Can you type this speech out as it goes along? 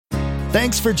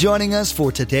Thanks for joining us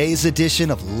for today's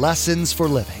edition of Lessons for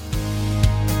Living.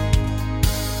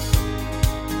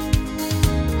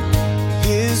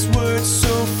 His word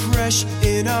so fresh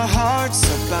in our hearts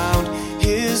abound.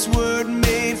 His word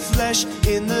made flesh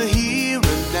in the here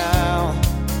and now.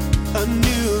 A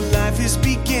new life is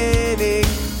beginning.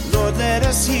 Lord, let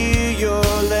us hear your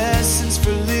lessons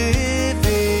for living.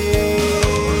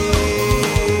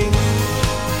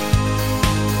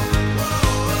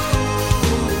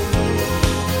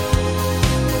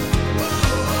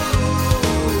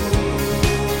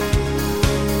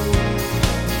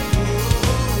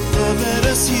 Lord, let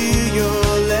us hear your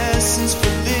lessons for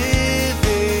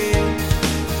living.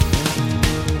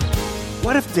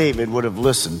 What if David would have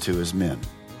listened to his men?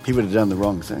 He would have done the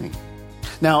wrong thing.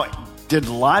 Now, did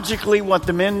logically what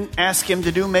the men asked him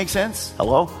to do make sense?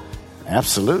 Hello?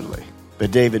 Absolutely.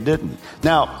 But David didn't.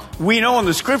 Now, we know in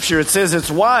the scripture it says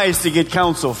it's wise to get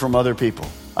counsel from other people.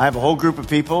 I have a whole group of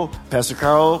people, Pastor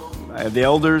Carl, I have the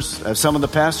elders, I have some of the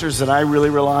pastors that I really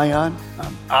rely on.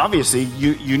 Obviously,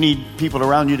 you need people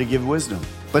around you to give wisdom.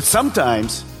 But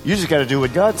sometimes, you just got to do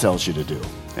what God tells you to do.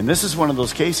 And this is one of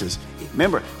those cases.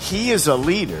 Remember, he is a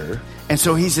leader, and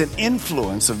so he's an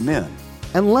influence of men.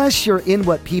 Unless you're in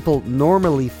what people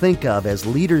normally think of as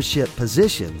leadership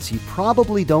positions, you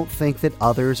probably don't think that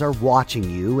others are watching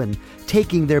you and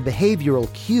taking their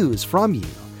behavioral cues from you.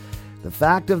 The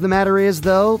fact of the matter is,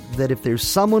 though, that if there's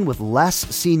someone with less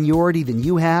seniority than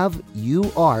you have,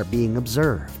 you are being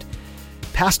observed.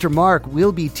 Pastor Mark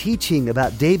will be teaching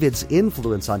about David's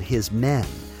influence on his men.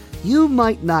 You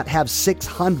might not have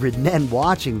 600 men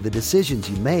watching the decisions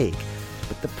you make,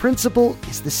 but the principle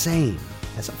is the same.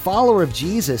 As a follower of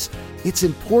Jesus, it's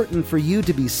important for you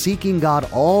to be seeking God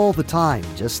all the time,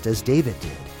 just as David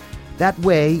did. That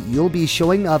way, you'll be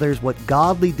showing others what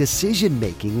godly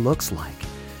decision-making looks like.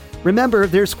 Remember,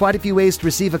 there's quite a few ways to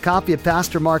receive a copy of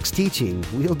Pastor Mark's teaching.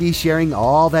 We'll be sharing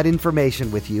all that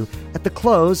information with you at the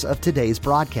close of today's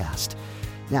broadcast.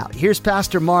 Now, here's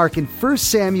Pastor Mark in 1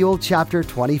 Samuel chapter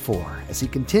 24 as he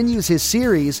continues his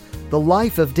series, The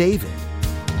Life of David.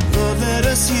 Lord, let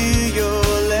us hear your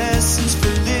lessons for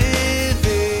living.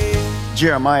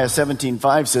 Jeremiah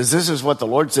 17:5 says, this is what the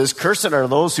Lord says, cursed are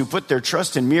those who put their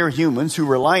trust in mere humans, who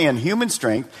rely on human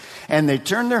strength, and they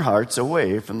turn their hearts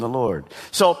away from the Lord.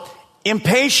 So,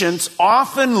 impatience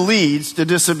often leads to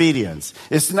disobedience.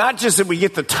 It's not just that we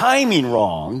get the timing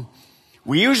wrong.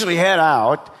 We usually head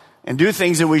out and do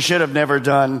things that we should have never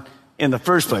done in the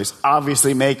first place.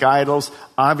 Obviously make idols.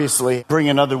 Obviously bring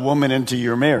another woman into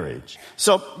your marriage.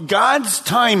 So God's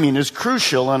timing is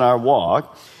crucial in our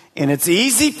walk. And it's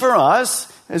easy for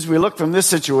us, as we look from this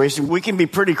situation, we can be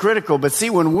pretty critical. But see,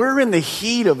 when we're in the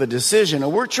heat of a decision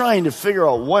and we're trying to figure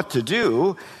out what to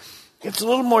do, it's a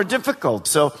little more difficult.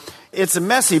 So it's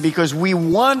messy because we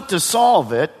want to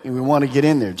solve it and we want to get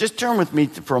in there. Just turn with me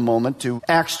for a moment to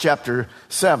Acts chapter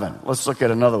 7. Let's look at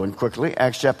another one quickly.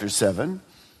 Acts chapter 7.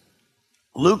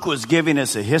 Luke was giving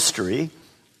us a history,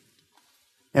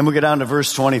 and we go down to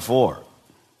verse 24.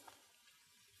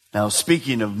 Now,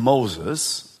 speaking of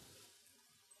Moses,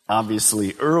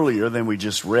 obviously earlier than we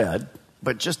just read,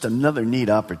 but just another neat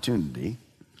opportunity.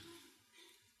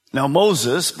 Now,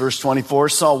 Moses, verse 24,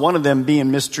 saw one of them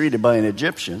being mistreated by an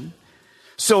Egyptian.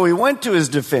 So he went to his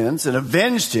defense and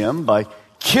avenged him by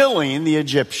killing the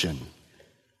Egyptian.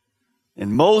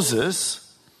 And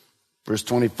Moses, verse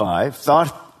 25,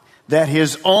 thought that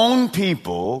his own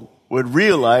people would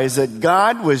realize that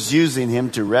God was using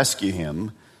him to rescue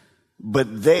him,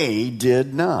 but they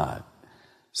did not.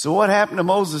 So what happened to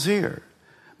Moses here?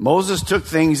 Moses took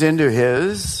things into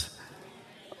his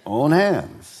own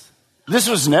hands. This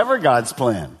was never God's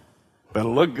plan, but it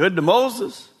looked good to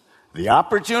Moses. The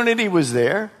opportunity was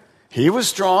there. He was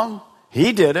strong.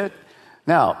 He did it.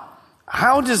 Now,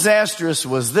 how disastrous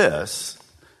was this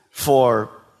for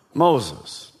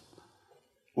Moses?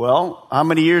 Well, how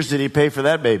many years did he pay for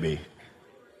that baby?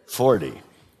 40.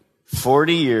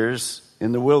 40 years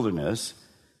in the wilderness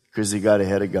because he got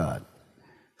ahead of God.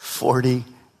 40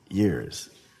 years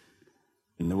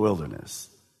in the wilderness.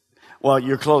 Well,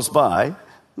 you're close by.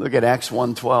 Look at Acts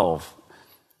 1:12.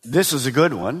 This is a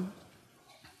good one.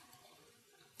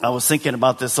 I was thinking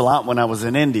about this a lot when I was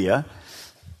in India.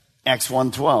 Acts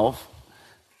 1:12.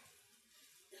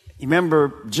 You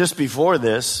remember just before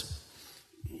this,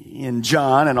 in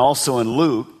John and also in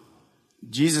Luke,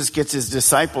 Jesus gets his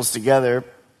disciples together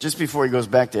just before he goes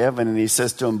back to heaven, and he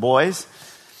says to them, boys,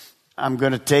 I'm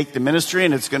going to take the ministry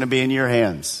and it's going to be in your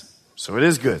hands. So it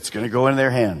is good. It's going to go in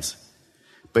their hands.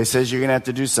 But he says you're going to have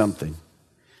to do something.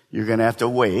 You're going to have to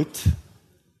wait.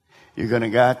 You're going to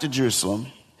go out to Jerusalem.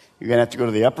 You're going to have to go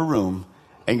to the upper room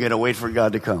and you're going to wait for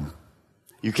God to come.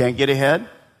 You can't get ahead,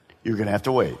 you're going to have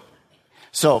to wait.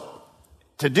 So,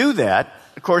 to do that,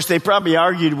 of course, they probably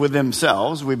argued with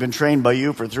themselves. We've been trained by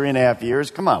you for 3.5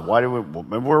 years. Come on,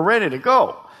 we're ready to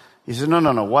go. He said,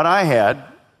 no. What I had,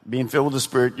 being filled with the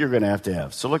Spirit, you're going to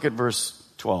have. So look at verse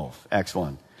 12, Acts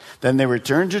 1. Then they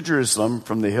returned to Jerusalem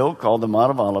from the hill called the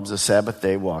Mount of Olives, a Sabbath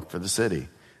day walk for the city.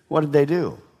 What did they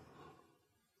do?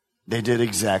 They did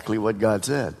exactly what God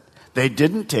said. They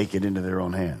didn't take it into their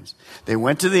own hands. They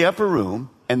went to the upper room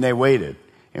and they waited.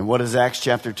 And what does Acts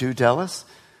chapter 2 tell us?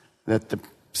 That the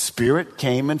Spirit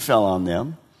came and fell on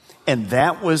them, and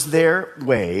that was their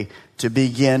way to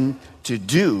begin to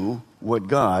do what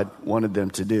God wanted them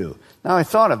to do. Now, I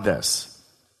thought of this.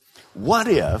 What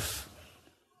if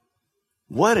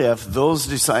those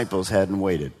disciples hadn't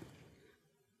waited?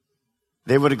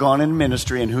 They would have gone in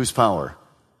ministry, and whose power?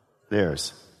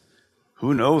 Theirs.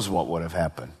 Who knows what would have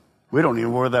happened? We don't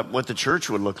even know what the church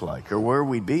would look like or where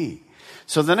we'd be.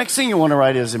 So the next thing you want to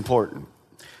write is important.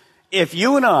 If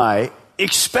you and I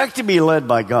expect to be led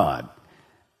by God,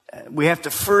 we have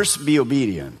to first be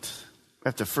obedient. We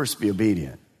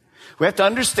have to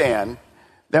understand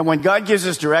that when God gives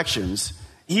us directions,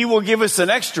 He will give us the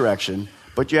next direction,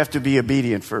 but you have to be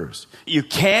obedient first. You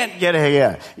can't get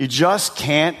ahead. You just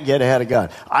can't get ahead of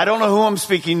God. I don't know who I'm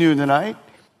speaking to tonight.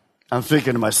 I'm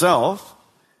thinking to myself,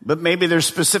 but maybe there's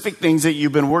specific things that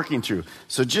you've been working through.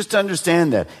 So just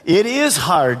understand that. It is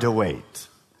hard to wait.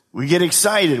 We get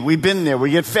excited. We've been there.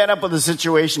 We get fed up with the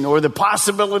situation or the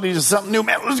possibilities of something new.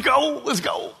 Man, let's go.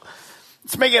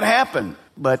 Let's make it happen.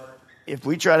 But if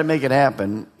we try to make it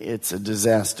happen, it's a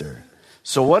disaster.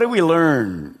 So what do we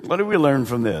learn? What do we learn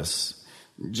from this?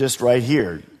 Just right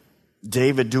here,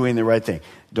 David doing the right thing.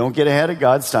 Don't get ahead of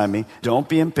God's timing. Don't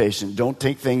be impatient. Don't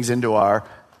take things into our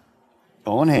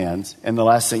own hands. And the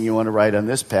last thing you want to write on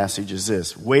this passage is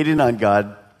this. Waiting on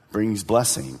God brings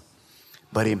blessing,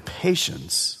 but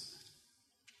impatience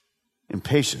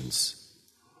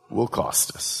will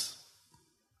cost us.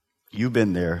 You've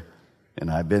been there,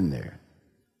 and I've been there.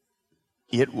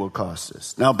 It will cost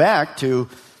us. Now back to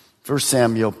 1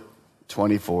 Samuel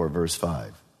 24, verse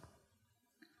 5.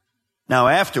 Now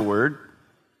afterward,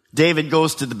 David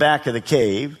goes to the back of the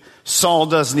cave. Saul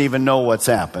doesn't even know what's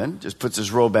happened. Just puts his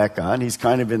robe back on. He's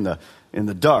kind of in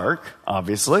the dark,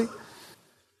 obviously.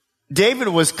 David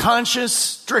was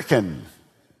conscience-stricken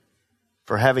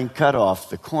for having cut off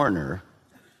the corner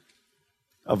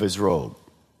of his robe.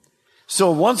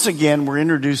 So once again, we're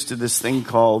introduced to this thing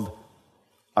called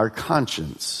our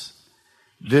conscience.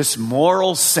 This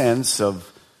moral sense of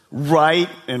right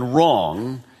and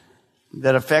wrong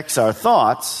that affects our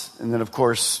thoughts and then, of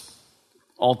course,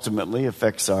 ultimately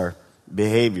affects our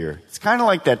behavior. It's kind of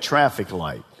like that traffic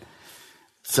light.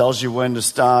 It tells you when to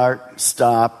start,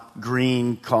 stop,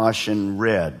 green, caution,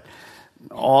 red.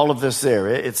 All of this there.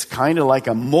 It's kind of like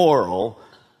a moral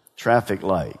traffic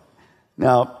light.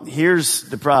 Now, here's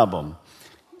the problem.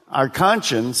 Our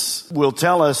conscience will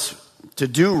tell us to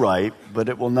do right, but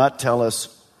it will not tell us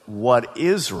what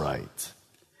is right.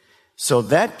 So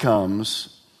that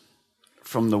comes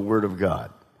from the Word of God.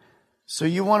 So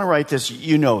you want to write this,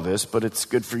 you know this, but it's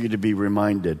good for you to be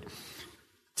reminded.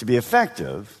 To be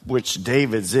effective, which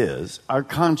David's is, our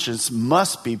conscience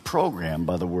must be programmed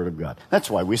by the Word of God. That's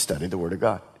why we study the Word of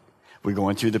God. We're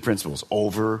going through the principles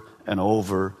over and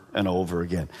over and over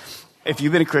again. If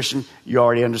you've been a Christian, you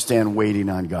already understand waiting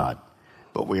on God.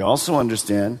 But we also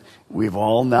understand we've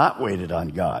all not waited on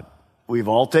God. We've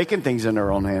all taken things in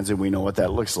our own hands, and we know what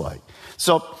that looks like.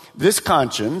 So this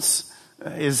conscience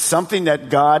is something that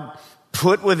God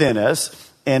put within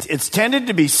us, and it's tended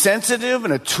to be sensitive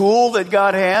and a tool that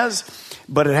God has,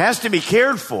 but it has to be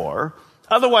cared for,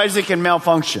 otherwise it can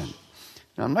malfunction.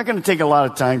 Now, I'm not going to take a lot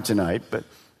of time tonight, but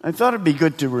I thought it'd be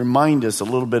good to remind us a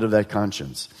little bit of that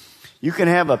conscience. You can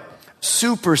have a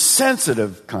super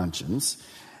sensitive conscience,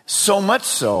 so much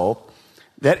so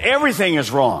that everything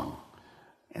is wrong.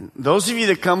 And those of you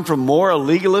that come from more a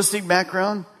legalistic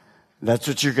background, that's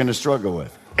what you're going to struggle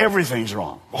with. Everything's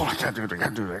wrong. Oh, I can't do it, I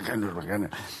can't do it, I can't do it, I can't do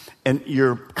it. And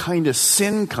you're kind of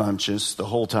sin conscious the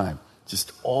whole time.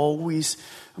 Just always,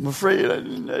 I'm afraid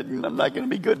I'm not going to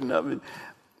be good enough.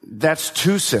 That's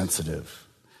too sensitive.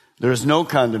 There is no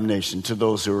condemnation to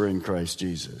those who are in Christ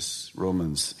Jesus.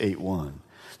 Romans 8:1.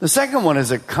 The second one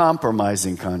is a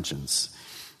compromising conscience.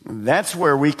 That's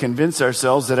where we convince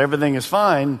ourselves that everything is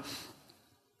fine,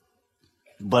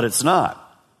 but it's not.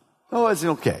 Oh, it's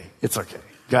okay. It's okay.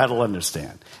 God will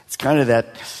understand. It's kind of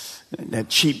that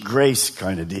cheap grace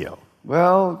kind of deal.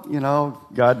 Well,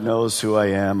 God knows who I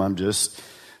am. I'm just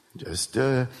Just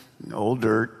old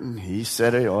dirt, and he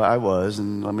said it, I was,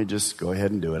 and let me just go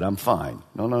ahead and do it. I'm fine.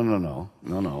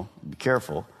 No. Be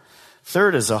careful.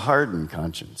 Third is a hardened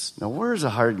conscience. Now, where does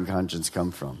a hardened conscience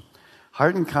come from?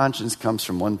 Hardened conscience comes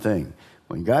from one thing.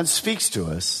 When God speaks to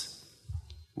us,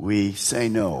 we say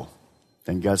no.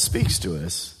 Then God speaks to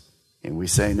us, and we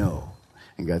say no.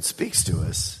 And God speaks to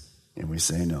us, and we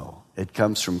say no. It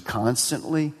comes from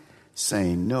constantly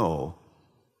saying no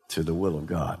to the will of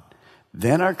God.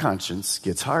 Then our conscience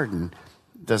gets hardened.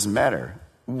 Doesn't matter.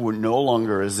 No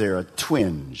longer is there a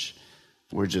twinge.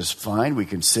 We're just fine. We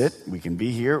can sit. We can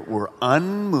be here. We're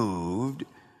unmoved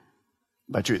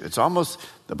by truth. It's almost,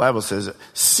 the Bible says,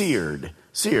 seared.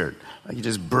 Like you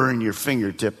just burn your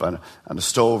fingertip on a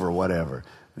stove or whatever.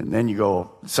 And then you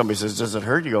go, somebody says, does it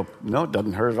hurt? You go, no, it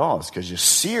doesn't hurt at all. It's because you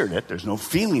seared it. There's no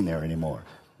feeling there anymore.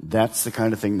 That's the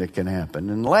kind of thing that can happen.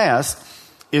 And last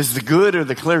is the good or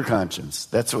the clear conscience.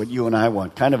 That's what you and I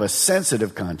want, kind of a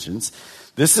sensitive conscience.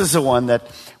 This is the one that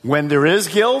when there is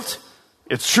guilt,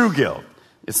 it's true guilt.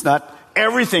 It's not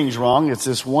everything's wrong. It's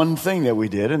this one thing that we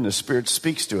did, and the Spirit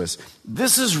speaks to us.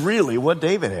 This is really what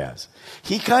David has.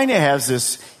 He kind of has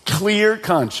this clear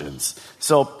conscience.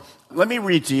 So let me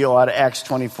read to you out of Acts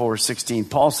 24:16.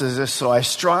 Paul says this, so I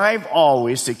strive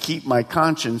always to keep my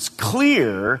conscience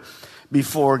clear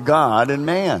before God and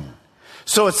man.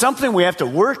 So it's something we have to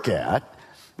work at,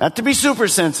 not to be super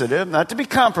sensitive, not to be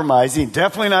compromising,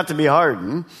 definitely not to be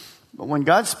hardened. But when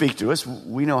God speaks to us,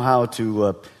 we know how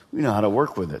to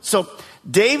work with it. So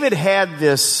David had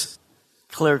this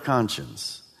clear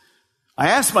conscience. I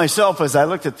asked myself as I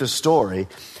looked at this story,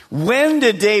 when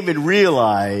did David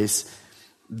realize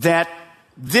that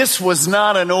this was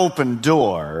not an open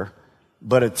door,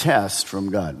 but a test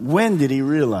from God? When did he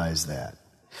realize that?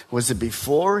 Was it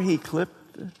before he clipped?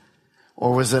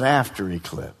 Or was it after he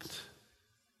clipped?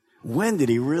 When did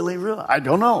he really realize? I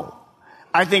don't know.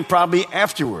 I think probably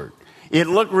afterward. It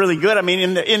looked really good. I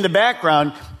mean, in the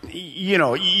background, you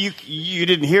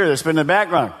didn't hear this, but in the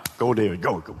background, go David,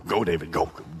 go David,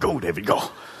 go David, go.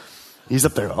 He's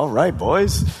up there, all right,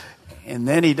 boys. And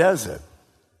then he does it.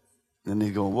 Then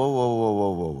he's going,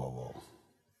 whoa.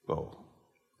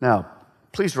 Now,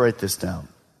 please write this down.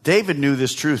 David knew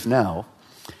this truth now.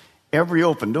 Every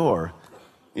open door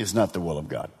is not the will of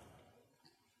God.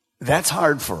 That's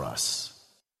hard for us.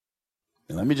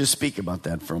 And let me just speak about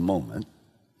that for a moment.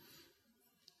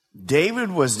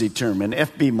 David was determined,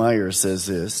 F.B. Meyer says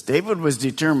this, David was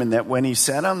determined that when he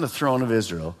sat on the throne of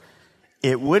Israel,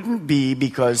 it wouldn't be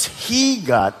because he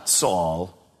got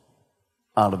Saul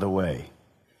out of the way,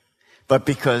 but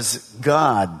because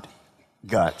God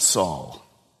got Saul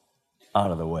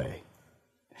out of the way.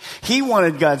 He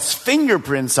wanted God's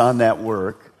fingerprints on that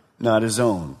work, not his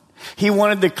own. He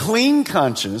wanted the clean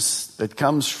conscience that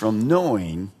comes from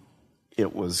knowing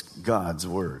it was God's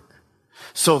work.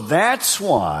 So that's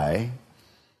why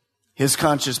his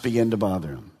conscience began to bother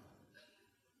him.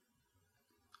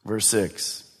 Verse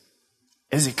 6.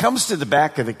 As he comes to the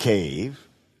back of the cave,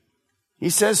 he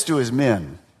says to his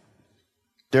men,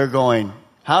 they're going,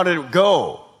 how did it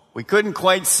go? We couldn't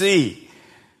quite see.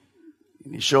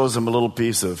 And he shows them a little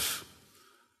piece of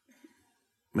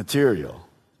material.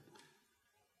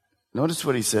 Notice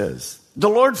what he says. The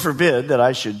Lord forbid that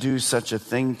I should do such a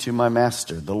thing to my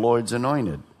master, the Lord's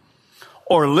anointed,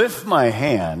 or lift my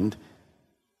hand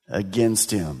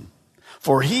against him.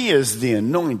 For he is the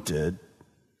anointed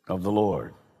of the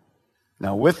Lord.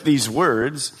 Now with these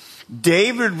words,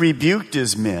 David rebuked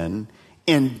his men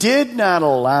and did not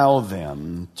allow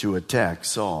them to attack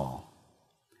Saul.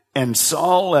 And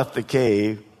Saul left the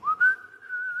cave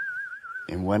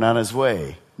and went on his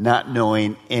way, not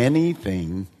knowing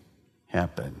anything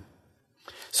happened.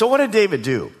 So what did David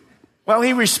do? Well,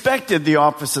 he respected the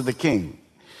office of the king.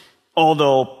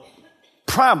 Although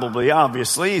probably,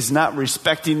 obviously, he's not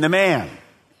respecting the man.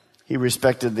 He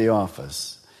respected the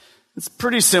office. It's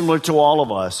pretty similar to all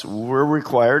of us. We're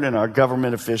required in our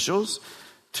government officials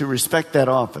to respect that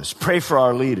office. Pray for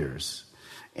our leaders.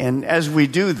 And as we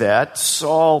do that,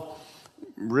 Saul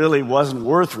really wasn't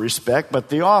worth respect, but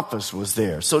the office was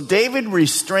there. So David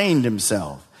restrained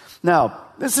himself. Now,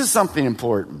 this is something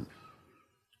important.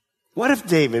 What if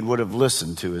David would have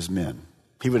listened to his men?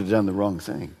 He would have done the wrong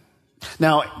thing.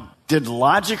 Now, did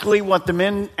logically what the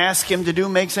men asked him to do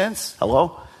make sense?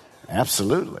 Hello?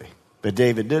 Absolutely. But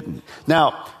David didn't.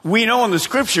 Now, we know in the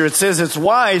scripture it says it's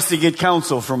wise to get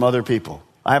counsel from other people.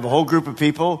 I have a whole group of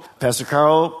people, Pastor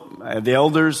Carl, I have the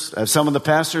elders, I have some of the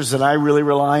pastors that I really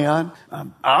rely on.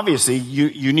 Obviously,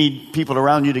 you need people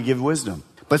around you to give wisdom.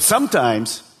 But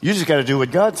sometimes you just got to do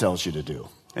what God tells you to do.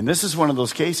 And this is one of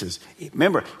those cases.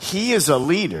 Remember, he is a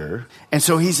leader, and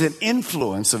so he's an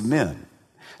influence of men.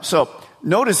 So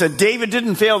notice that David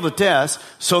didn't fail the test,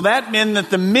 so that meant that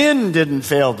the men didn't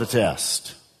fail the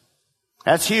test.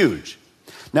 That's huge.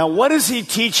 Now, what is he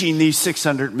teaching these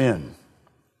 600 men?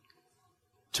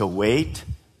 To wait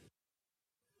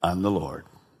on the Lord.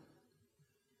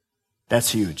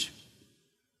 That's huge.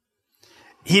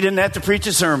 He didn't have to preach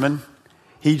a sermon.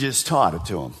 He just taught it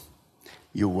to them.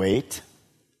 You wait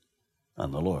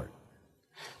on the Lord.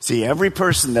 See, every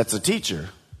person that's a teacher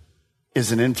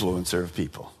is an influencer of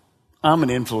people. I'm an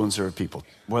influencer of people,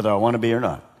 whether I want to be or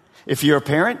not. If you're a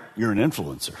parent, you're an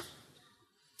influencer.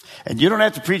 And you don't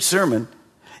have to preach sermon.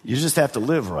 You just have to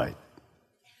live right.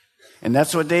 And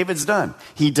that's what David's done.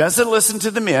 He doesn't listen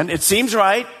to the men. It seems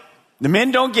right. The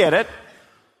men don't get it.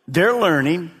 They're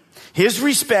learning. His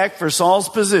respect for Saul's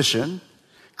position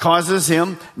causes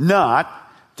him not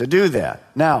to do that.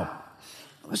 Now,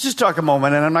 let's just talk a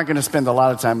moment, and I'm not going to spend a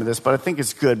lot of time with this, but I think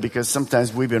it's good because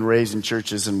sometimes we've been raised in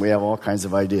churches and we have all kinds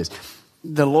of ideas.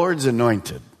 The Lord's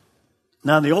anointed.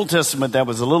 Now, in the Old Testament, that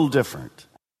was a little different.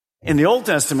 In the Old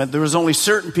Testament, there was only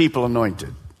certain people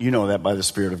anointed. You know that by the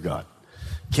Spirit of God.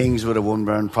 Kings would have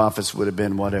been, prophets would have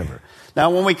been, whatever.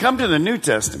 Now, when we come to the New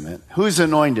Testament, who's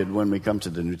anointed when we come to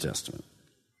the New Testament?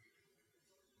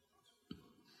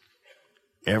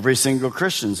 Every single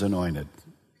Christian's anointed.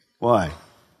 Why?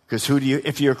 Because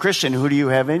if you're a Christian, who do you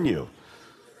have in you?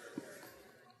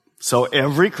 So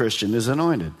every Christian is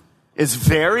anointed. It's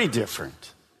very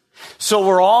different. So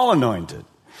we're all anointed.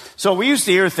 So we used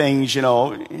to hear things,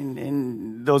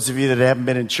 and those of you that haven't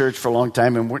been in church for a long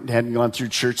time and hadn't gone through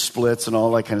church splits and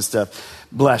all that kind of stuff,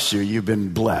 bless you, you've been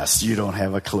blessed. You don't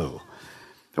have a clue.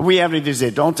 We have to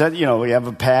say, don't touch, we have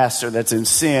a pastor that's in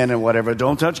sin and whatever.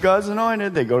 Don't touch God's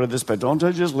anointed. They go to this, but don't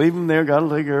touch, just leave him there. God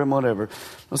will take care of him, whatever.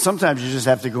 Well, sometimes you just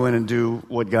have to go in and do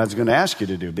what God's going to ask you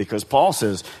to do, because Paul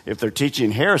says if they're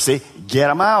teaching heresy, get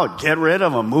them out, get rid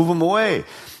of them, move them away.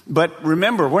 But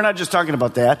remember, we're not just talking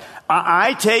about that.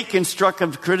 I take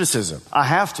constructive criticism. I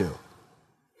have to.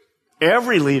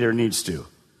 Every leader needs to.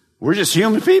 We're just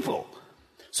human people.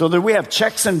 So that we have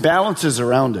checks and balances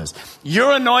around us.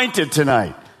 You're anointed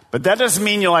tonight, but that doesn't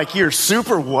mean you're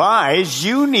super wise.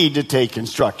 You need to take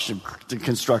constructive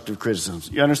criticism.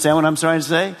 You understand what I'm trying to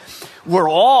say? We're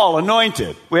all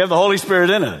anointed. We have the Holy Spirit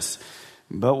in us,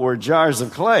 but we're jars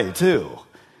of clay too.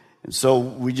 And so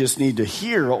we just need to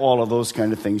hear all of those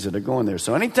kind of things that are going there.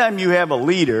 So anytime you have a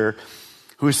leader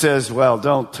who says, well,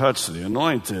 don't touch the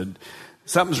anointed,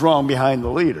 something's wrong behind the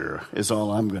leader is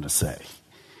all I'm going to say.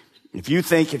 If you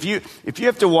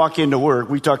have to walk into work,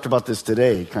 we talked about this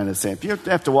today, kind of saying, if you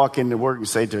have to walk into work and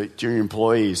say to your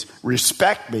employees,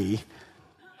 respect me,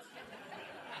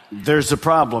 there's a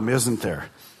problem, isn't there?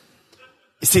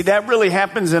 You see, that really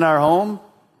happens in our home.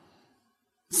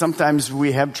 Sometimes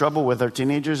we have trouble with our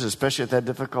teenagers, especially at that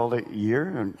difficult year.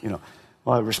 And,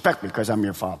 well, respect me because I'm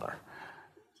your father.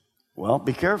 Well,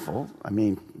 be careful. I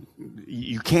mean,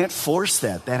 you can't force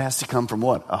that. That has to come from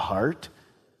what? A heart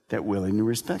that willingly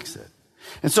respects it.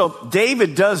 And so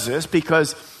David does this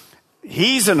because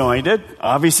he's anointed,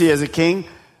 obviously as a king.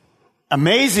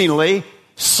 Amazingly,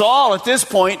 Saul at this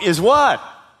point is what?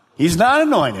 He's not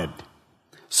anointed.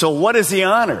 So what does he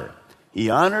honor? He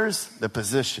honors the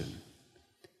position.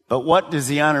 But what does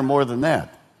he honor more than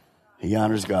that? He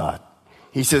honors God.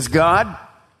 He says, God,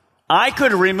 I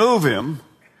could remove him,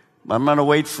 but I'm going to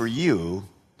wait for you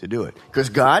to do it. Because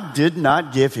God did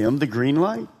not give him the green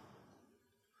light.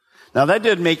 Now, that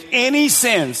didn't make any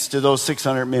sense to those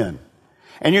 600 men.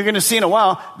 And you're going to see in a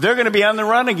while, they're going to be on the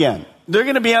run again. They're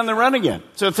going to be on the run again.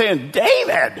 So it's saying,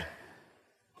 David,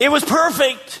 it was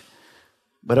perfect.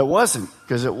 But it wasn't,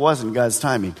 because it wasn't God's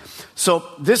timing. So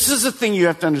this is the thing you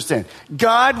have to understand.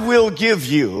 God will give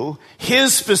you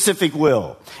his specific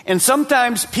will. And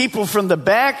sometimes people from the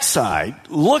backside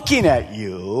looking at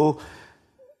you,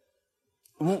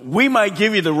 we might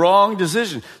give you the wrong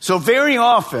decision. So very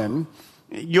often,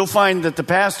 you'll find that the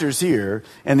pastors here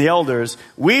and the elders,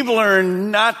 we've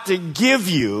learned not to give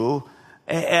you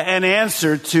an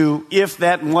answer to if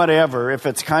that and whatever, if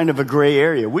it's kind of a gray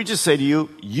area. We just say to you,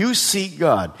 you seek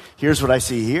God. Here's what I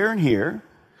see here and here,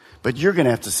 but you're going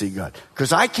to have to seek God.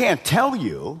 Because I can't tell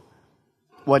you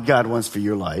what God wants for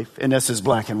your life, and this is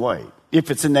black and white.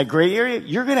 If it's in that gray area,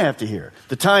 you're going to have to hear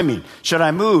the timing. Should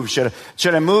I move? Should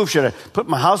I move? Should I put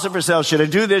my house up for sale? Should I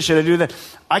do this? Should I do that?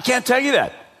 I can't tell you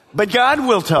that, but God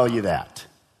will tell you that.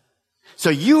 So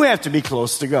you have to be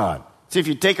close to God. See, if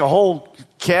you take a whole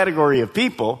category of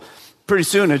people, pretty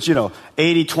soon it's,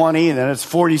 80-20, and then it's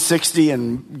 40-60,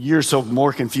 and you're so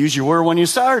more confused you were when you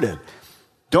started.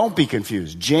 Don't be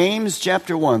confused. James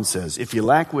chapter 1 says, if you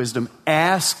lack wisdom,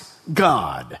 ask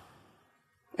God,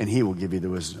 and he will give you the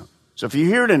wisdom. So if you're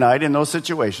here tonight in those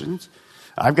situations,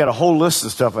 I've got a whole list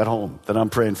of stuff at home that I'm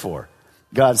praying for.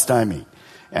 God's timing.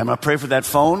 And I'm going to pray for that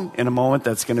phone in a moment.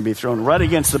 That's going to be thrown right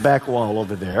against the back wall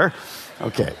over there.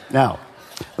 Okay, now,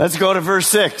 let's go to verse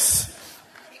 6.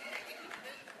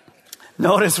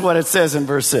 Notice what it says in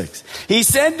verse 6. He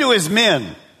said to his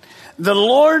men, the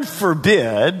Lord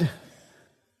forbid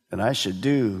that I should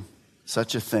do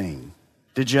such a thing.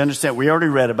 Did you understand? We already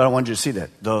read it, but I wanted you to see that.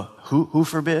 The who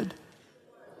forbid?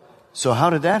 So how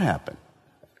did that happen?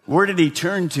 Where did he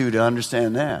turn to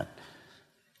understand that?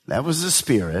 That was the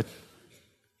Spirit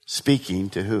speaking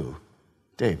to who?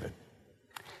 David.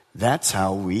 That's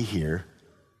how we hear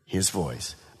his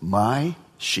voice. My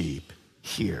sheep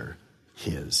hear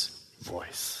his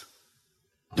voice.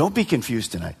 Don't be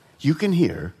confused tonight. You can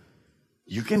hear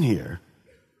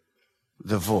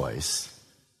the voice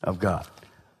of God.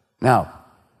 Now,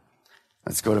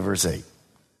 let's go to verse 8.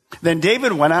 Then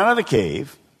David went out of the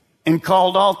cave and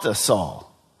called out to Saul.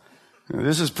 Now,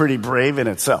 this is pretty brave in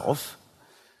itself.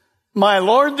 My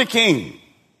lord the king.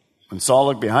 When Saul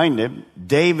looked behind him,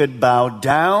 David bowed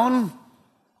down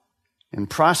and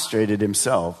prostrated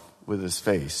himself with his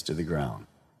face to the ground.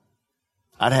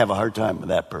 I'd have a hard time with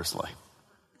that personally.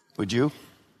 Would you?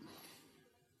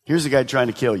 Here's a guy trying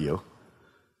to kill you,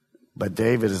 but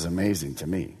David is amazing to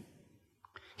me.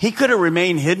 He could have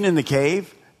remained hidden in the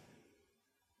cave,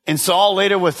 and Saul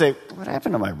later would say, what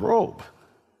happened to my robe?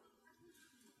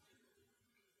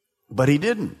 But he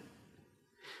didn't.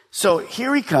 So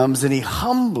here he comes, and he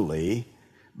humbly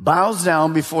bows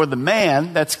down before the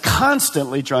man that's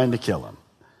constantly trying to kill him.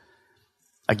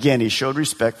 Again, he showed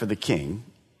respect for the king,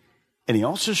 and he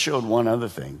also showed one other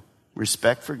thing,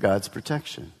 respect for God's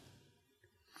protection.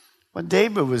 What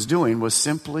David was doing was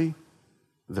simply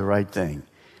the right thing,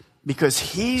 because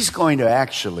he's going to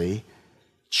actually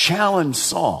challenge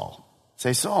Saul.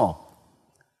 Say, Saul,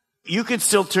 you could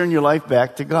still turn your life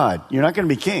back to God. You're not going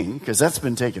to be king, because that's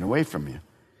been taken away from you.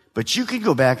 But you could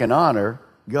go back and honor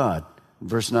God.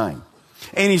 Verse 9.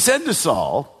 And he said to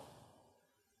Saul,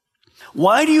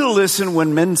 why do you listen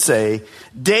when men say,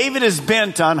 David is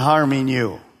bent on harming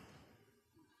you?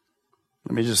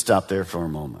 Let me just stop there for a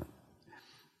moment.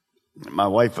 My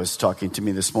wife was talking to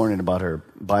me this morning about her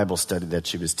Bible study that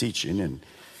she was teaching, and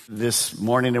this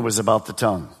morning it was about the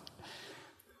tongue.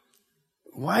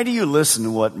 Why do you listen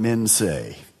to what men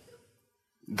say?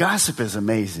 Gossip is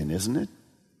amazing, isn't it?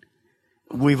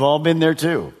 We've all been there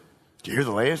too. Do you hear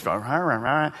the latest?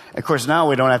 Of course, now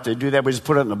we don't have to do that. We just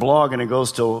put it in the blog and it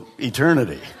goes till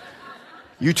eternity.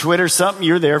 You Twitter something,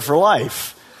 you're there for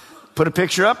life. Put a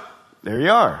picture up, there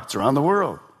you are. It's around the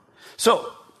world.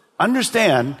 So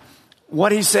understand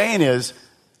what he's saying is,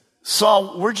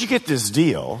 Saul, where'd you get this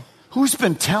deal? Who's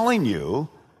been telling you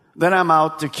that I'm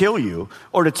out to kill you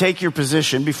or to take your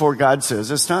position before God says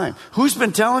it's time? Who's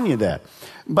been telling you that?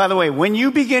 By the way, when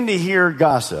you begin to hear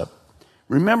gossip,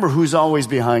 remember who's always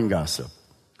behind gossip.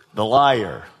 The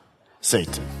liar,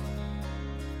 Satan.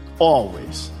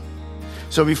 Always.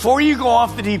 So before you go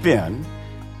off the deep end,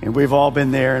 and we've all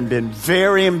been there and been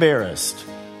very embarrassed.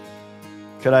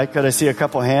 Could I see a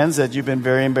couple hands that you've been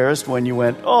very embarrassed when you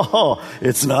went, oh,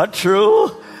 it's not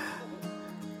true?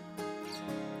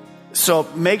 So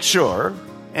make sure,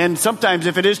 and sometimes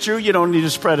if it is true, you don't need to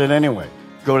spread it anyway.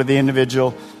 Go to the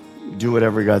individual, do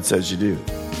whatever God says you do.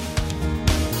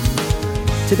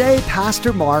 Today,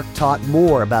 Pastor Mark taught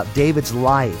more about David's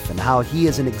life and how he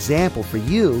is an example for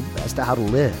you as to how to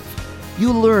live.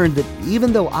 You learned that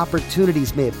even though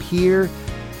opportunities may appear,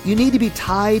 you need to be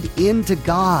tied into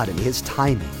God and His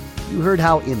timing. You heard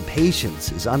how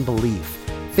impatience is unbelief,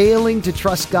 failing to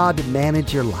trust God to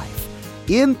manage your life.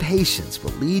 Impatience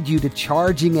will lead you to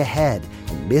charging ahead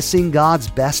and missing God's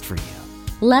best for you.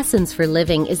 Lessons for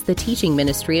Living is the teaching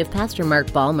ministry of Pastor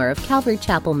Mark Balmer of Calvary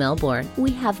Chapel, Melbourne.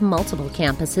 We have multiple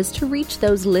campuses to reach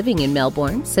those living in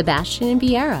Melbourne, Sebastian, and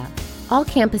Viera. All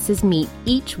campuses meet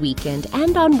each weekend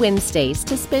and on Wednesdays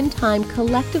to spend time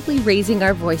collectively raising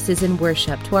our voices in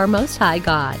worship to our Most High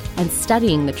God and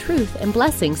studying the truth and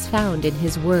blessings found in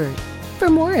His Word. For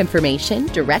more information,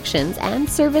 directions, and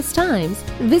service times,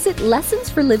 visit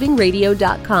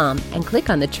lessonsforlivingradio.com and click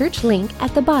on the church link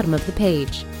at the bottom of the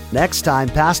page. Next time,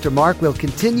 Pastor Mark will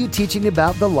continue teaching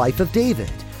about the life of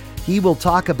David. He will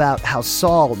talk about how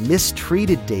Saul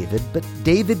mistreated David, but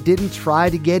David didn't try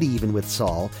to get even with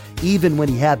Saul, even when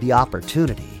he had the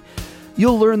opportunity.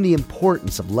 You'll learn the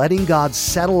importance of letting God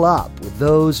settle up with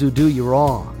those who do you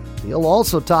wrong. He'll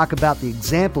also talk about the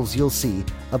examples you'll see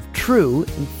of true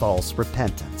and false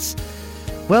repentance.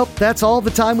 Well, that's all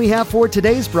the time we have for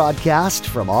today's broadcast.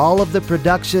 From all of the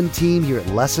production team here at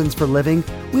Lessons for Living,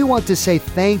 we want to say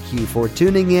thank you for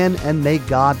tuning in, and may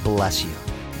God bless you.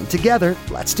 And together,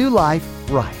 let's do life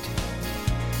right.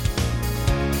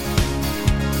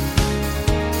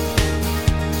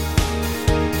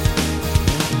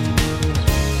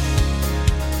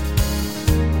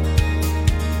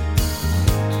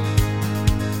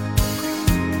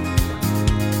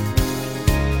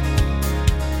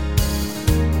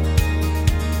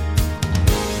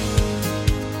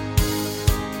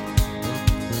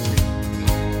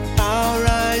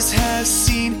 Have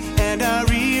seen and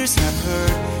our ears have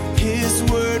heard His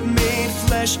word made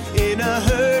flesh in a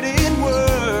hurting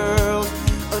world.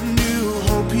 A new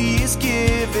hope He is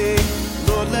giving.